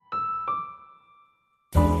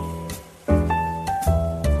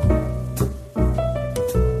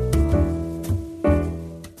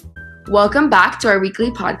Welcome back to our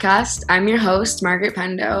weekly podcast. I'm your host, Margaret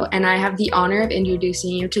Pendo, and I have the honor of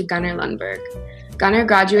introducing you to Gunnar Lundberg. Gunnar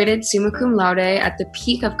graduated summa cum laude at the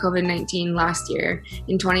peak of COVID-19 last year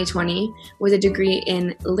in 2020 with a degree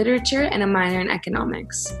in literature and a minor in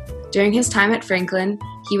economics. During his time at Franklin,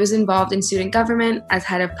 he was involved in student government as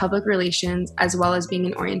head of public relations as well as being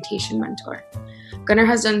an orientation mentor. Gunnar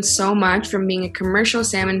has done so much, from being a commercial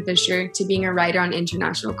salmon fisher to being a writer on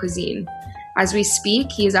international cuisine. As we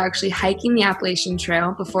speak, he is actually hiking the Appalachian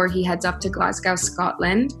Trail before he heads up to Glasgow,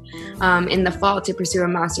 Scotland in the fall to pursue a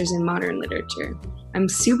master's in modern literature. I'm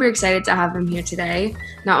super excited to have him here today,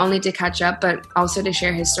 not only to catch up, but also to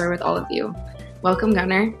share his story with all of you. Welcome,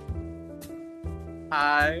 Gunnar.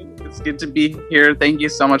 Hi, it's good to be here. Thank you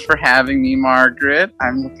so much for having me, Margaret.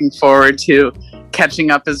 I'm looking forward to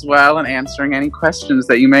catching up as well and answering any questions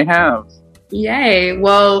that you may have. Yay.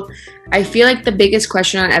 Well, I feel like the biggest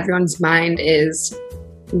question on everyone's mind is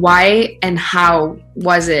why and how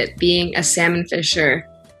was it being a salmon fisher,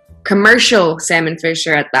 commercial salmon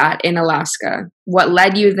fisher at that, in Alaska? What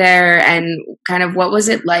led you there, and kind of what was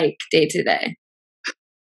it like day to day?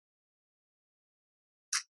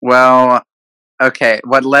 Well, okay,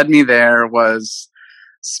 what led me there was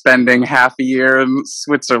spending half a year in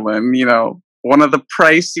Switzerland, one of the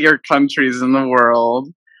pricier countries in the world.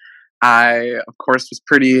 I, of course, was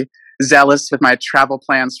pretty zealous with my travel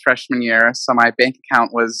plans freshman year, so my bank account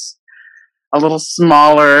was a little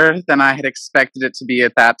smaller than I had expected it to be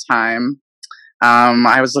at that time.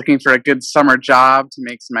 I was looking for a good summer job to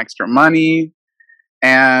make some extra money,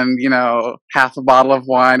 and, half a bottle of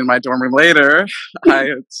wine in my dorm room later, I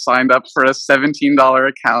signed up for a $17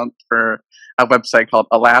 account for a website called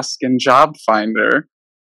Alaskan Job Finder.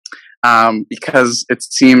 Because it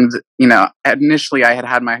seemed, initially I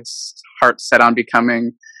had my heart set on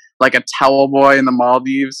becoming like a towel boy in the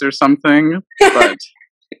Maldives or something, but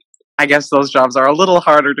I guess those jobs are a little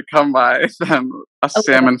harder to come by than a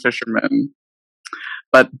salmon fisherman.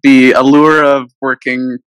 But the allure of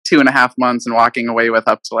working 2.5 months and walking away with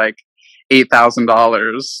up to like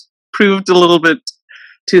 $8,000 proved a little bit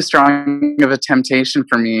too strong of a temptation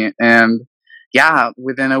for me. And yeah,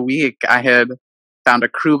 within a week I had found a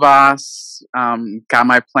crew boss, got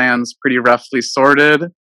my plans pretty roughly sorted,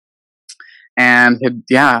 and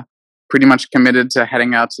had, pretty much committed to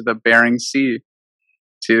heading out to the Bering Sea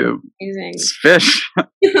to fish.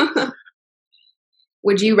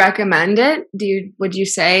 Would you recommend it? Would you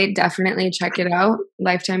say definitely check it out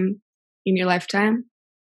in your lifetime?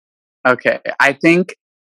 Okay, I think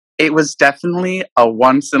it was definitely a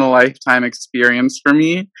once-in-a-lifetime experience for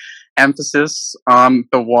me. Emphasis on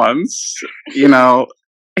the once.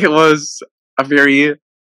 It was a very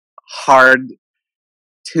hard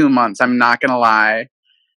 2 months. I'm not gonna lie.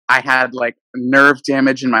 I had like nerve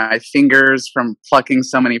damage in my fingers from plucking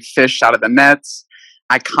so many fish out of the nets.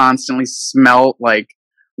 I constantly smelled like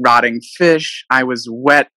rotting fish. I was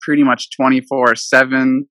wet pretty much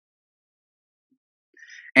 24/7.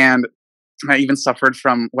 And I even suffered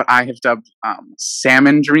from what I have dubbed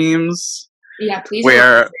salmon dreams. Yeah, please.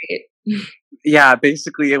 Yeah,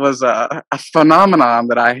 basically it was a phenomenon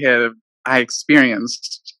that I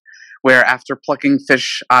experienced, where after plucking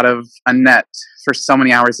fish out of a net for so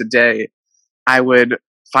many hours a day, I would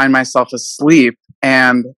find myself asleep,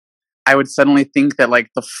 and I would suddenly think that like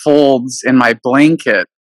the folds in my blanket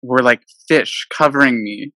were like fish covering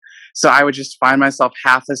me. So I would just find myself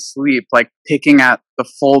half asleep, like picking at the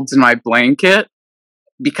folds in my blanket,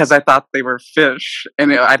 because I thought they were fish,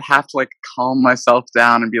 and I'd have to like calm myself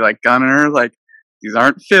down and be like, Gunnar, like, these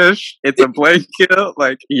aren't fish, it's a blanket,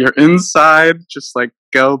 like, you're inside, just like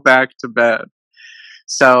go back to bed.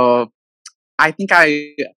 So I think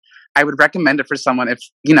I would recommend it for someone if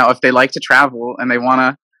they like to travel and they want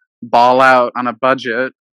to ball out on a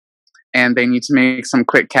budget and they need to make some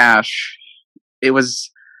quick cash. It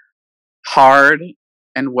was hard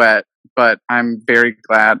and wet, but I'm very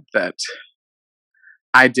glad that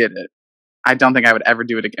I did it. I don't think I would ever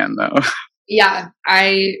do it again, though. Yeah,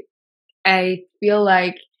 I feel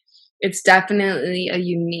like it's definitely a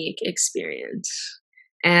unique experience.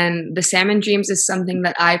 And the salmon dreams is something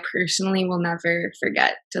that I personally will never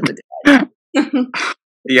forget till the day.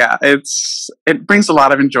 Yeah, it brings a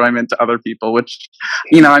lot of enjoyment to other people, which,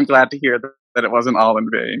 I'm glad to hear that it wasn't all in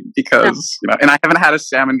vain, because, and I haven't had a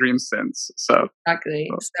salmon dream since. So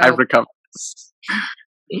exactly. I've recovered.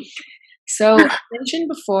 So I mentioned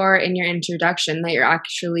before in your introduction that you're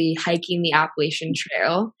actually hiking the Appalachian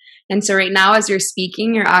Trail. And so right now, as you're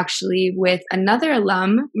speaking, you're actually with another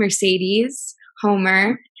alum, Mercedes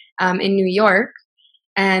Homer, in New York.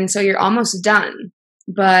 And so you're almost done.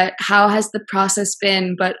 But how has the process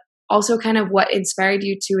been? But also kind of what inspired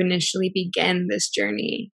you to initially begin this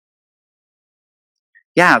journey?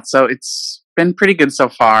 Yeah, so it's been pretty good so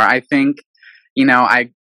far. I think, I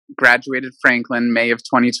graduated Franklin May of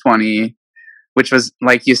 2020, which was,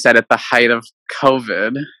 like you said, at the height of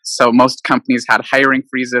COVID. So most companies had hiring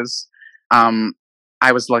freezes.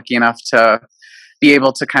 I was lucky enough to be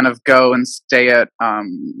able to kind of go and stay at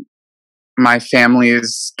my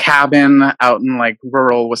family's cabin out in like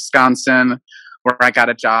rural Wisconsin, where I got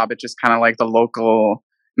a job at just kind of like the local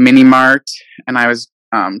mini mart. And I was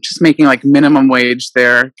just making like minimum wage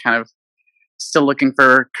there, kind of still looking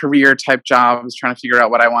for career type jobs, trying to figure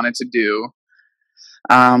out what I wanted to do.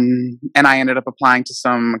 And I ended up applying to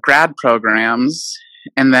some grad programs.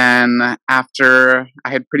 And then after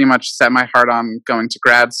I had pretty much set my heart on going to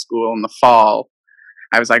grad school in the fall,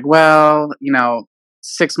 I was like, well,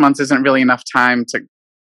 6 months isn't really enough time to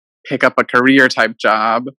pick up a career type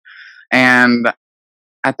job. And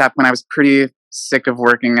at that point, I was pretty sick of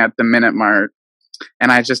working at the Minute Mart.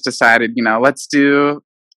 And I just decided, let's do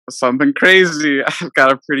something crazy. I've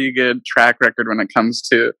got a pretty good track record when it comes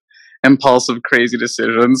to impulsive, crazy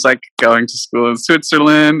decisions, like going to school in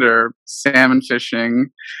Switzerland or salmon fishing.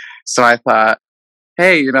 So I thought,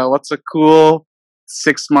 hey, what's a cool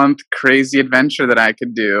 6-month crazy adventure that I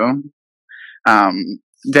could do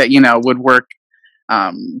that, would work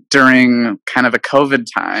during kind of a COVID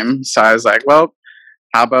time. So I was like, well,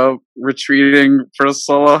 how about retreating for a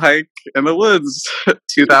solo hike in the woods,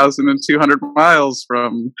 2,200 miles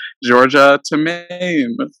from Georgia to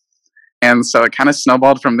Maine? And so it kind of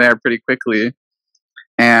snowballed from there pretty quickly.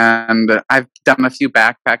 And I've done a few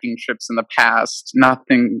backpacking trips in the past,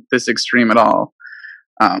 nothing this extreme at all.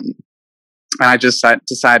 And I just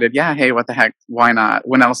decided, yeah, hey, what the heck? Why not?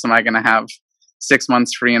 When else am I going to have 6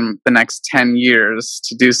 months free in the next 10 years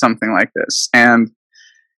to do something like this? And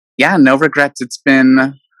yeah, no regrets. It's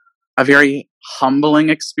been a very humbling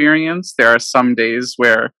experience. There are some days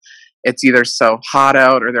where it's either so hot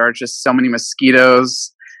out or there are just so many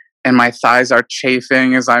mosquitoes and my thighs are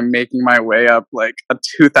chafing as I'm making my way up like a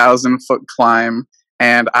 2,000-foot climb,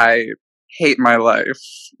 and I hate my life.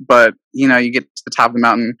 But, you get to the top of the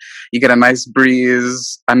mountain, you get a nice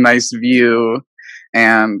breeze, a nice view,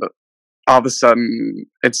 and all of a sudden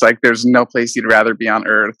it's like there's no place you'd rather be on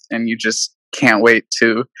earth, and you just can't wait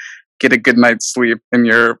to get a good night's sleep in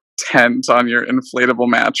your tent on your inflatable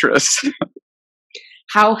mattress.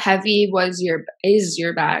 How heavy is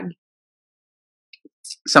your bag?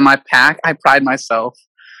 So my pack, I pride myself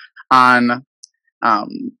on,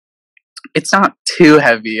 it's not too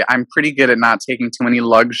heavy. I'm pretty good at not taking too many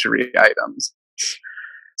luxury items.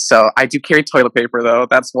 So I do carry toilet paper, though.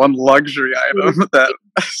 That's one luxury item that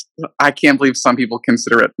I can't believe some people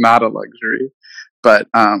consider it not a luxury. But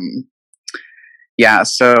yeah,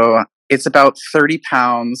 so it's about 30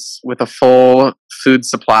 pounds with a full food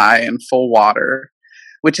supply and full water,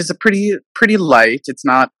 which is a pretty light. It's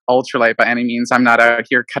not ultralight by any means. I'm not out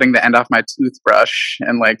here cutting the end off my toothbrush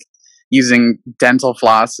and like using dental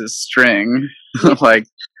floss as string.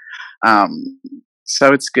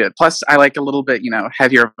 So it's good. Plus I like a little bit,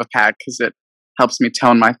 heavier of a pack because it helps me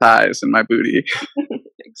tone my thighs and my booty.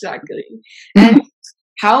 Exactly. And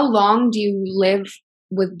how long do you live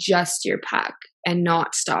with just your pack and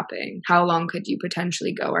not stopping? How long could you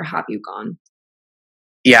potentially go, or have you gone?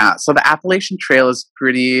 Yeah, so the Appalachian Trail is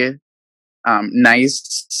pretty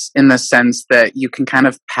nice in the sense that you can kind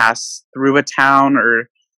of pass through a town or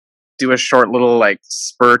do a short little like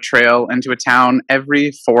spur trail into a town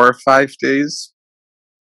every 4 or 5 days.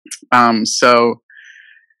 So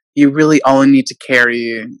you really only need to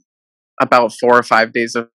carry about 4 or 5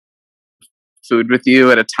 days of food with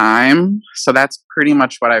you at a time. So that's pretty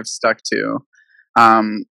much what I've stuck to.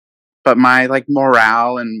 But my like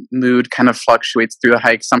morale and mood kind of fluctuates through the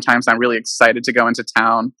hike. Sometimes I'm really excited to go into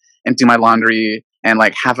town and do my laundry and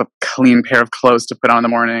like have a clean pair of clothes to put on in the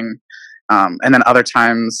morning. And then other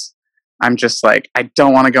times I'm just like, I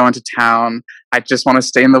don't want to go into town. I just want to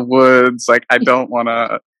stay in the woods. Like I don't want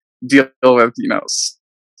to deal with,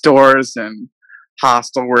 stores and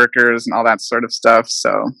hostile workers and all that sort of stuff.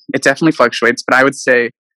 So it definitely fluctuates, but I would say,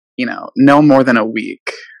 no more than a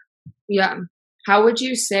week. Yeah. How would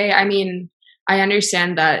you say, I mean, I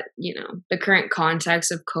understand that, the current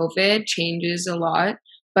context of COVID changes a lot,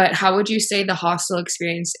 but how would you say the hostel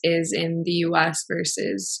experience is in the US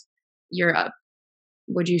versus Europe?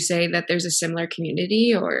 Would you say that there's a similar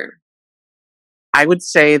community, or? I would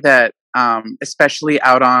say that, especially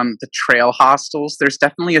out on the trail hostels, there's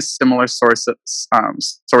definitely a similar source of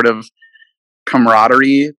sort of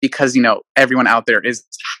camaraderie because, everyone out there is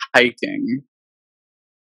hiking.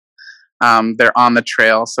 They're on the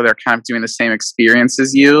trail, so they're kind of doing the same experience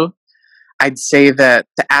as you. I'd say that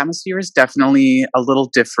the atmosphere is definitely a little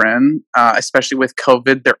different, especially with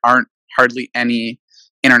COVID. There aren't hardly any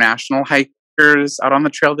international hikers out on the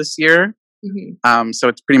trail this year. So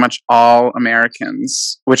it's pretty much all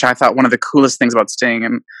Americans, which I thought one of the coolest things about staying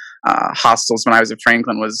in hostels when I was at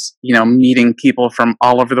Franklin was, meeting people from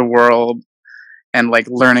all over the world and like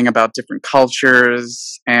learning about different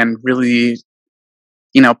cultures and really,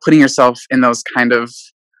 putting yourself in those kind of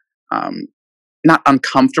not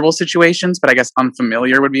uncomfortable situations, but I guess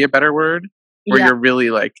unfamiliar would be a better word, where you're really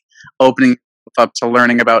like opening up to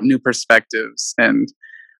learning about new perspectives and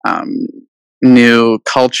new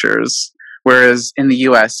cultures. Whereas in the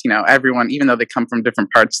US, everyone, even though they come from different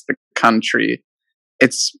parts of the country,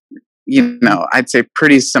 it's, I'd say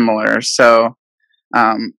pretty similar. So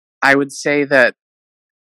I would say that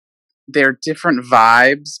they're different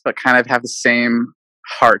vibes, but kind of have the same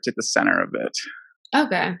heart at the center of it.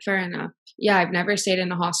 Okay, fair enough. Yeah, I've never stayed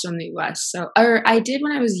in a hostel in the US. Or I did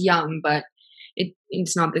when I was young, but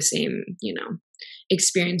it's not the same,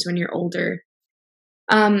 experience when you're older.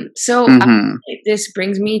 This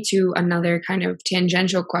brings me to another kind of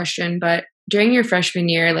tangential question, but during your freshman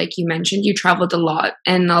year, like you mentioned, you traveled a lot,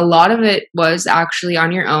 and a lot of it was actually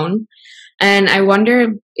on your own. And I wonder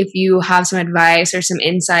if you have some advice or some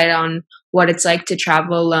insight on what it's like to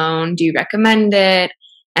travel alone. Do you recommend it?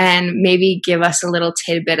 And maybe give us a little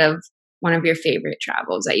tidbit of one of your favorite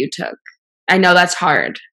travels that you took. I know that's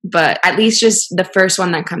hard, but at least just the first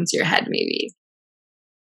one that comes to your head, maybe.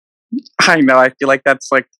 I know. I feel like that's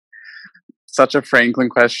like such a Franklin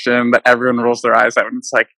question that everyone rolls their eyes at. And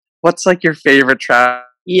it's like, what's like your favorite travel?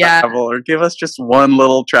 Or give us just one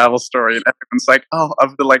little travel story. And everyone's like, oh,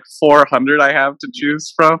 of the like 400 I have to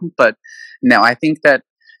choose from. But no, I think that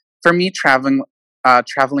for me, traveling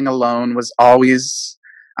alone was always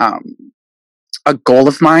a goal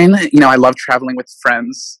of mine. I love traveling with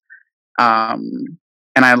friends. And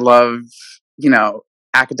I love,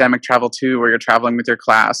 academic travel too, where you're traveling with your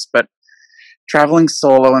class. But traveling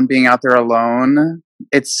solo and being out there alone,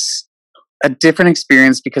 it's a different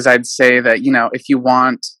experience because I'd say that, if you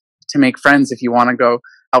want to make friends, if you want to go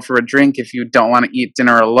out for a drink, if you don't want to eat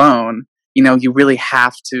dinner alone, you really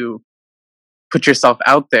have to put yourself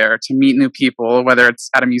out there to meet new people, whether it's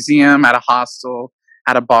at a museum, at a hostel,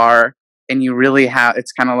 at a bar. And you really have,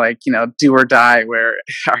 it's kind of like, do or die, where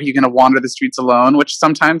are you going to wander the streets alone, which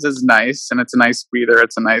sometimes is nice and it's a nice breather.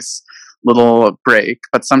 It's a nice little break.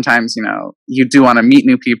 But sometimes, you do want to meet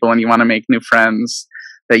new people and you want to make new friends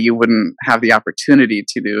that you wouldn't have the opportunity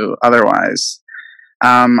to do otherwise.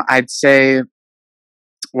 I'd say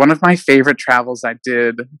one of my favorite travels I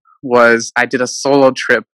did was I did a solo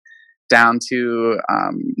trip down to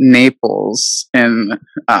Naples in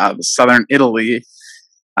southern Italy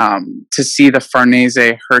to see the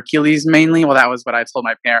Farnese Hercules mainly. Well, that was what I told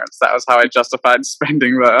my parents. That was how I justified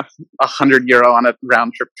spending the €100 on a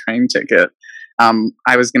round trip train ticket.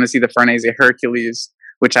 I was going to see the Farnese Hercules,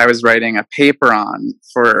 which I was writing a paper on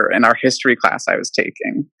in our history class I was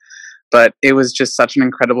taking. But it was just such an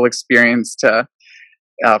incredible experience the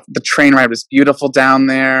train ride was beautiful down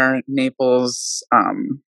there. Naples,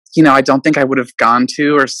 I don't think I would have gone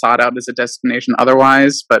to or sought out as a destination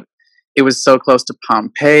otherwise, but it was so close to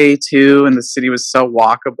Pompeii too, and the city was so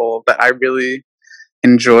walkable that I really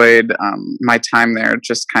enjoyed my time there,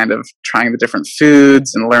 just kind of trying the different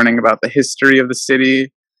foods and learning about the history of the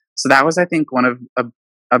city. So that was, I think, one of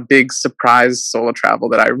a big surprise solo travel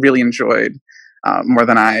that I really enjoyed more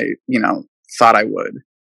than I, thought I would.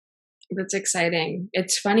 That's exciting.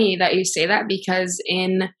 It's funny that you say that because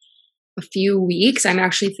in a few weeks, I'm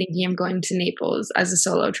actually thinking of going to Naples as a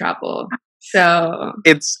solo travel. So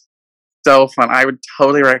it's so fun. I would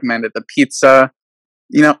totally recommend it. The pizza,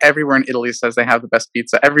 everywhere in Italy says they have the best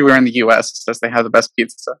pizza. Everywhere in the US says they have the best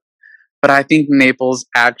pizza. But I think Naples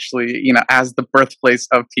actually, as the birthplace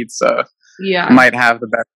of pizza, might have the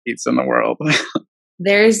best pizza in the world.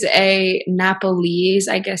 There's a Napoli's,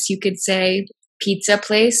 I guess you could say, pizza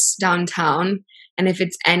place downtown. And if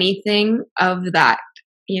it's anything of that,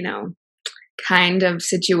 kind of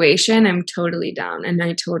situation, I'm totally down and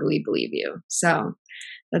I totally believe you. So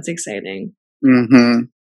that's exciting. Mm-hmm.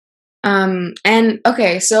 And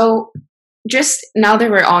okay, so just now that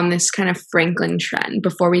we're on this kind of Franklin trend,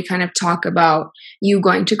 before we kind of talk about you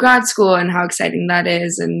going to grad school and how exciting that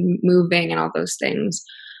is and moving and all those things,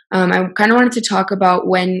 I kind of wanted to talk about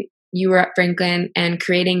when you were at Franklin and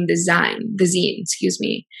creating the zine,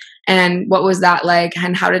 and what was that like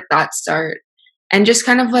and how did that start? And just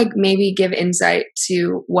kind of like maybe give insight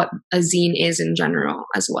to what a zine is in general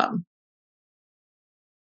as well.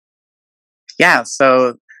 Yeah,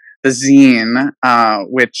 so the zine,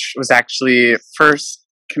 which was actually first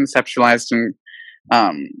conceptualized and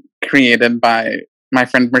created by my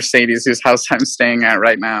friend Mercedes, whose house I'm staying at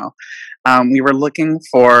right now. We were looking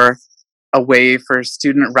for a way for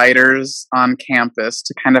student writers on campus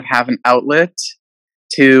to kind of have an outlet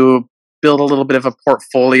to build a little bit of a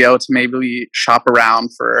portfolio to maybe shop around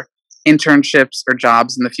for internships or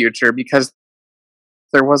jobs in the future, because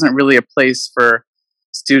there wasn't really a place for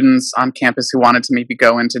students on campus who wanted to maybe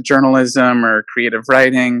go into journalism or creative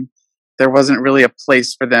writing. There wasn't really a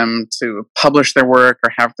place for them to publish their work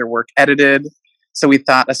or have their work edited. So we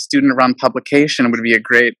thought a student-run publication would be a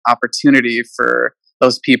great opportunity for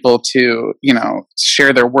those people to,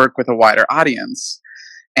 share their work with a wider audience.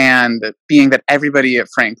 And being that everybody at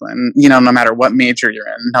Franklin, no matter what major you're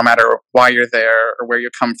in, no matter why you're there or where you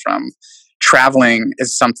come from, traveling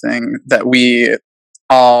is something that we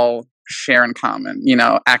all share in common.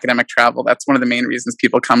 Academic travel, that's one of the main reasons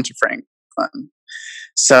people come to Franklin.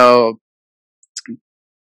 So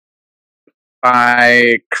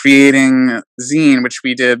by creating Zine, which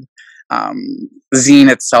we did, Zine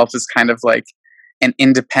itself is kind of like an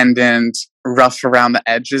independent, rough around the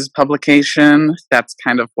edges publication. That's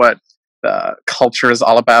kind of what the culture is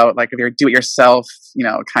all about. Like if you're do it yourself,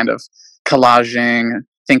 kind of collaging,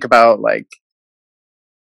 think about like,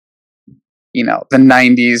 the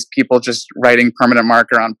 90s, people just writing permanent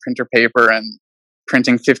marker on printer paper and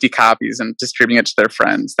printing 50 copies and distributing it to their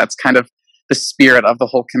friends. That's kind of the spirit of the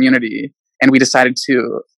whole community. And we decided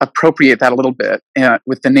to appropriate that a little bit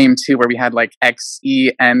with the name too, where we had like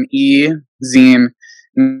XENE, zine,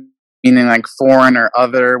 meaning like foreign or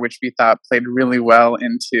other, which we thought played really well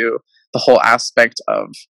into the whole aspect of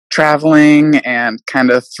traveling and kind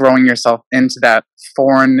of throwing yourself into that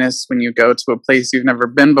foreignness when you go to a place you've never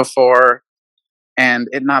been before, and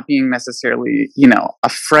it not being necessarily, a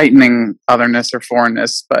frightening otherness or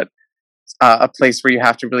foreignness, but a place where you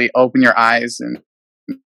have to really open your eyes and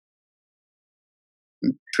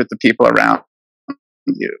with the people around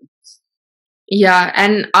you. Yeah,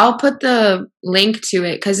 and I'll put the link to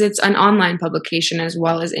it because it's an online publication as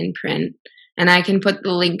well as in print. And I can put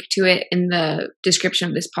the link to it in the description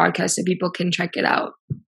of this podcast so people can check it out.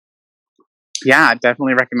 Yeah, I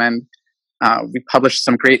definitely recommend. We published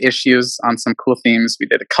some great issues on some cool themes. We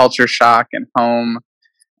did a culture shock and home.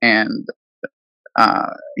 And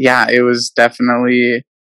it was definitely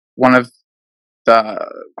one of the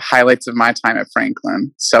highlights of my time at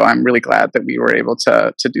Franklin. So I'm really glad that we were able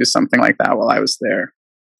to do something like that while I was there.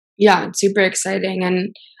 Yeah, it's super exciting.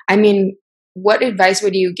 And I mean, what advice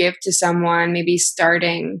would you give to someone maybe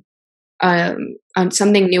starting on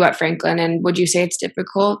something new at Franklin? And would you say it's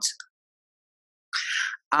difficult?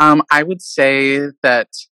 I would say that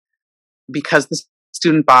because the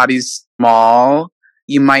student body's small,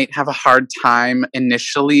 you might have a hard time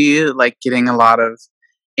initially, like getting a lot of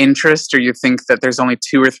interest, or you think that there's only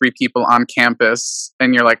 2 or 3 people on campus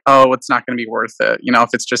and you're like, oh, it's not going to be worth it, if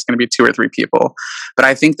it's just going to be 2 or 3 people. But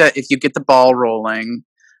I think that if you get the ball rolling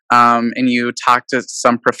and you talk to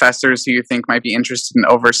some professors who you think might be interested in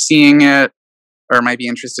overseeing it or might be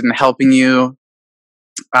interested in helping you,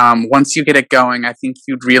 once you get it going, I think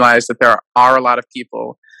you'd realize that there are a lot of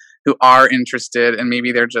people who are interested, and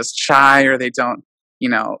maybe they're just shy or they don't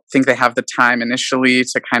think they have the time initially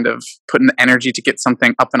to kind of put in the energy to get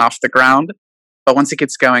something up and off the ground. But once it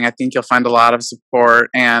gets going, I think you'll find a lot of support,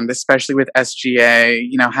 and especially with SGA,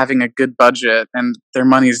 having a good budget and their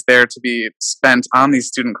money's there to be spent on these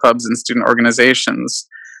student clubs and student organizations,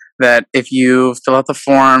 that if you fill out the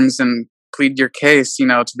forms and plead your case,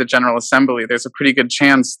 to the General Assembly, there's a pretty good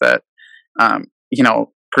chance that,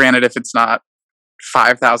 granted, if it's not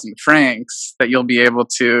 5,000 francs, that you'll be able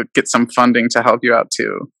to get some funding to help you out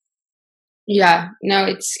too. Yeah, no,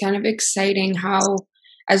 it's kind of exciting how,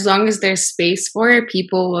 as long as there's space for it,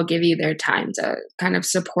 people will give you their time to kind of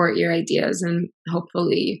support your ideas and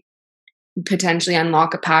hopefully potentially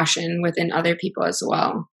unlock a passion within other people as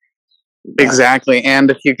well. But exactly.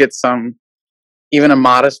 And if you get even a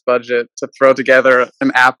modest budget to throw together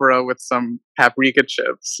an apéro with some paprika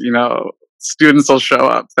chips, students will show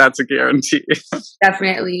up. That's a guarantee.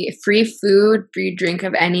 Definitely. Free food, free drink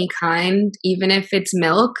of any kind, even if it's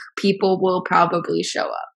milk, people will probably show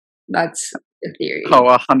up. That's the theory.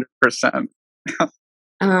 Oh,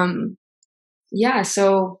 100%. Yeah,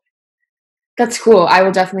 so that's cool. I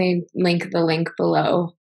will definitely link the link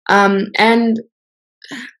below. And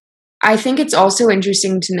I think it's also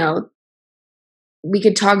interesting to note, we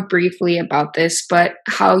could talk briefly about this, but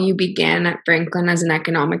how you began at Franklin as an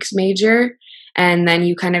economics major, and then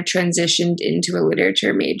you kind of transitioned into a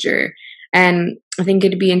literature major. And I think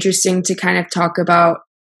it'd be interesting to kind of talk about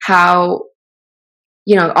how,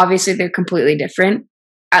 obviously they're completely different,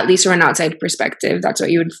 at least from an outside perspective, that's what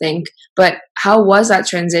you would think. But how was that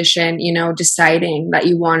transition, deciding that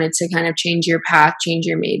you wanted to kind of change your path, change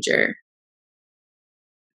your major?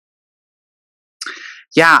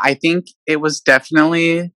 Yeah, I think it was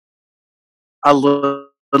definitely a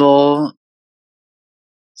little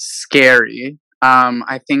scary.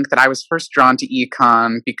 I think that I was first drawn to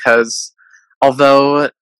econ because although,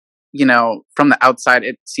 from the outside,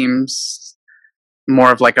 it seems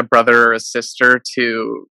more of like a brother or a sister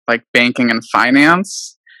to like banking and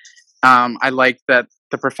finance. I like that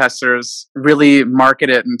the professors really market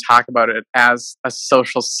it and talk about it as a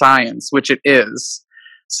social science, which it is.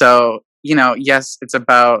 So, yes, it's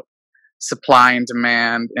about supply and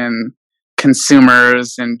demand and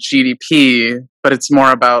consumers and GDP, but it's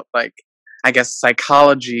more about like, I guess,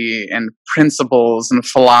 psychology and principles and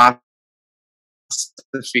philosophy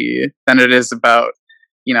than it is about,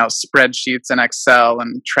 spreadsheets and Excel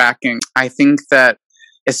and tracking. I think that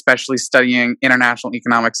especially studying international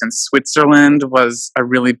economics in Switzerland was a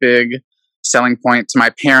really big selling point to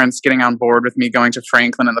my parents getting on board with me going to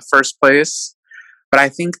Franklin in the first place. But I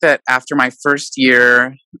think that after my first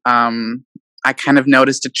year, I kind of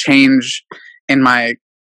noticed a change in my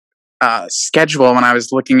schedule when I was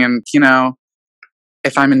looking in,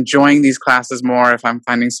 if I'm enjoying these classes more, if I'm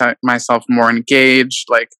finding myself more engaged,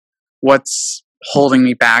 like what's holding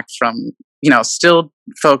me back from, still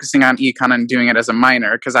focusing on econ and doing it as a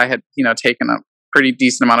minor, because I had, taken a pretty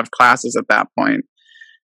decent amount of classes at that point.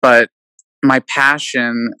 But my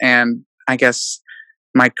passion and I guess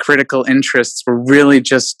my critical interests were really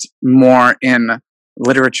just more in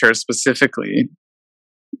literature specifically.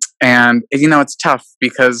 And, it's tough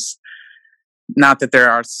because not that there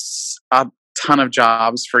are a ton of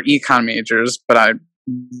jobs for econ majors, but I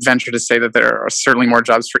venture to say that there are certainly more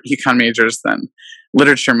jobs for econ majors than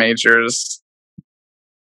literature majors.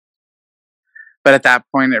 But at that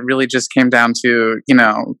point, it really just came down to,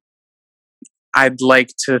 I'd like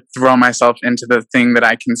to throw myself into the thing that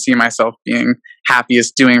I can see myself being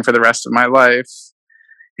happiest doing for the rest of my life.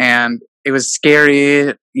 And it was scary.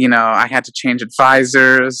 I had to change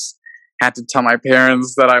advisors, had to tell my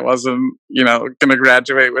parents that I wasn't, going to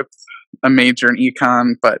graduate with a major in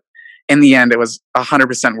econ. But in the end, it was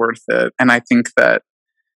 100% worth it. And I think that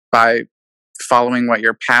by following what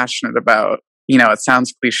you're passionate about, it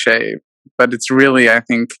sounds cliche, but it's really, I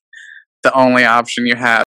think, the only option you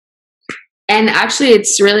have. And actually,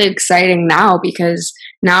 it's really exciting now because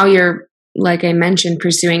now you're, like I mentioned,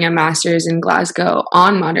 pursuing a master's in Glasgow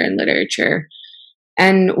on modern literature.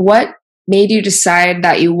 And what made you decide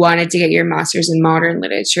that you wanted to get your master's in modern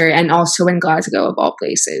literature and also in Glasgow, of all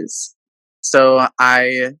places? So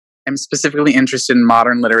I am specifically interested in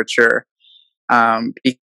modern literature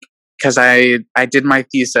because I did my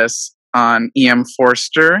thesis on E.M.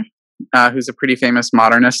 Forster, who's a pretty famous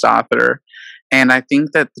modernist author. And I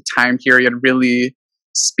think that the time period really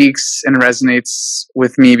speaks and resonates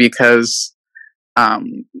with me because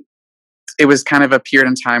it was kind of a period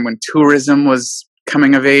in time when tourism was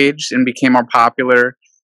coming of age and became more popular,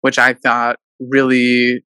 which I thought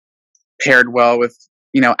really paired well with,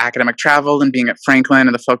 academic travel and being at Franklin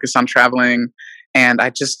and the focus on traveling. And I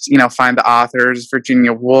just, find the authors,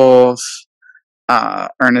 Virginia Woolf,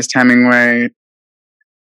 Ernest Hemingway,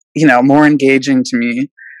 more engaging to me.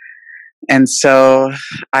 And so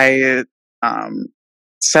I I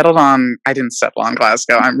didn't settle on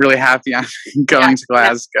Glasgow. I'm really happy I'm going to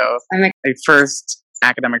Glasgow. My first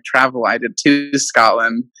academic travel I did to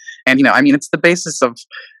Scotland. And, it's the basis of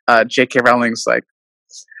J.K. Rowling's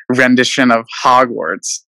rendition of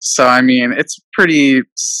Hogwarts. So, it's a pretty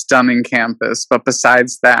stunning campus. But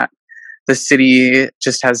besides that, the city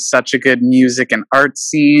just has such a good music and art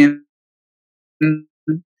scene.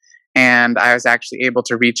 And I was actually able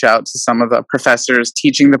to reach out to some of the professors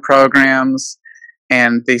teaching the programs,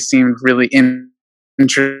 and they seemed really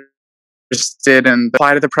interested in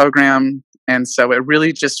apply to the program. And so it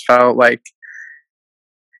really just felt like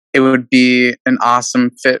it would be an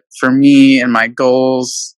awesome fit for me and my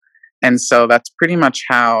goals. And so that's pretty much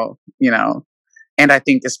how, and I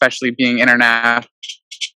think especially being international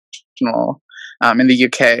in the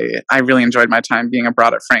UK, I really enjoyed my time being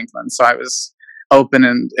abroad at Franklin. So I was open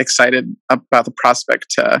and excited about the prospect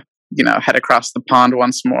to, head across the pond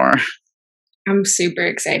once more. I'm super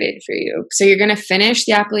excited for you. So you're going to finish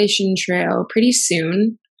the Appalachian Trail pretty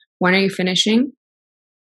soon. When are you finishing?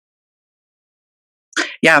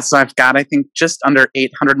 Yeah, so I've got, I think, just under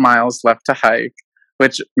 800 miles left to hike,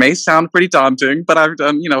 which may sound pretty daunting, but I've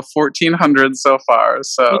done, 1,400 so far.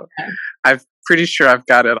 So I'm pretty sure I've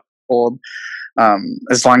got it hold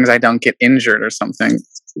as long as I don't get injured or something.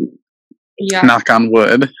 Yeah. Knock on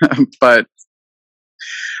wood. But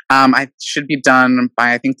I should be done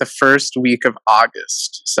by, I think, the first week of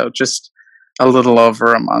August. So just a little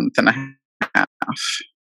over a month and a half.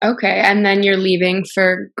 Okay. And then you're leaving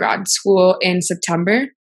for grad school in September?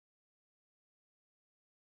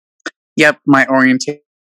 Yep. My orientation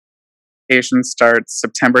starts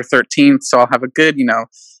September 13th. So I'll have a good,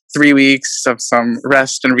 3 weeks of some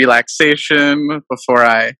rest and relaxation before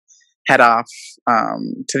I head off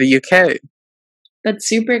to the UK. That's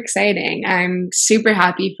super exciting. I'm super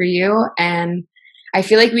happy for you. And I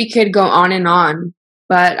feel like we could go on and on,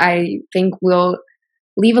 but I think we'll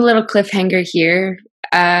leave a little cliffhanger here,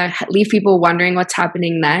 leave people wondering what's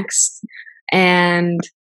happening next. And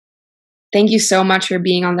thank you so much for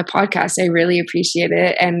being on the podcast. I really appreciate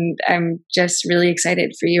it. And I'm just really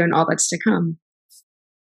excited for you and all that's to come.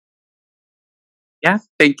 Yeah,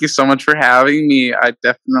 thank you so much for having me. I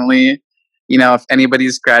definitely, if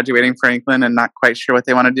anybody's graduating Franklin and not quite sure what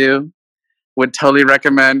they want to do, would totally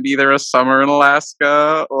recommend either a summer in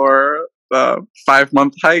Alaska or a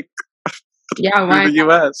 5-month hike through the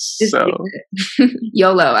US. So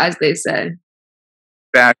YOLO, as they say.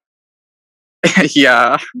 Back.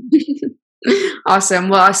 Yeah. Awesome.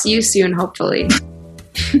 Well, I'll see you soon, hopefully.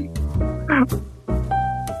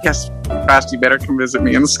 Yes, fast. You better come visit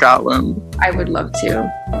me in Scotland. I would love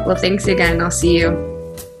to. Well, thanks again. I'll see you.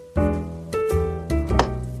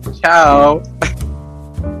 Ciao.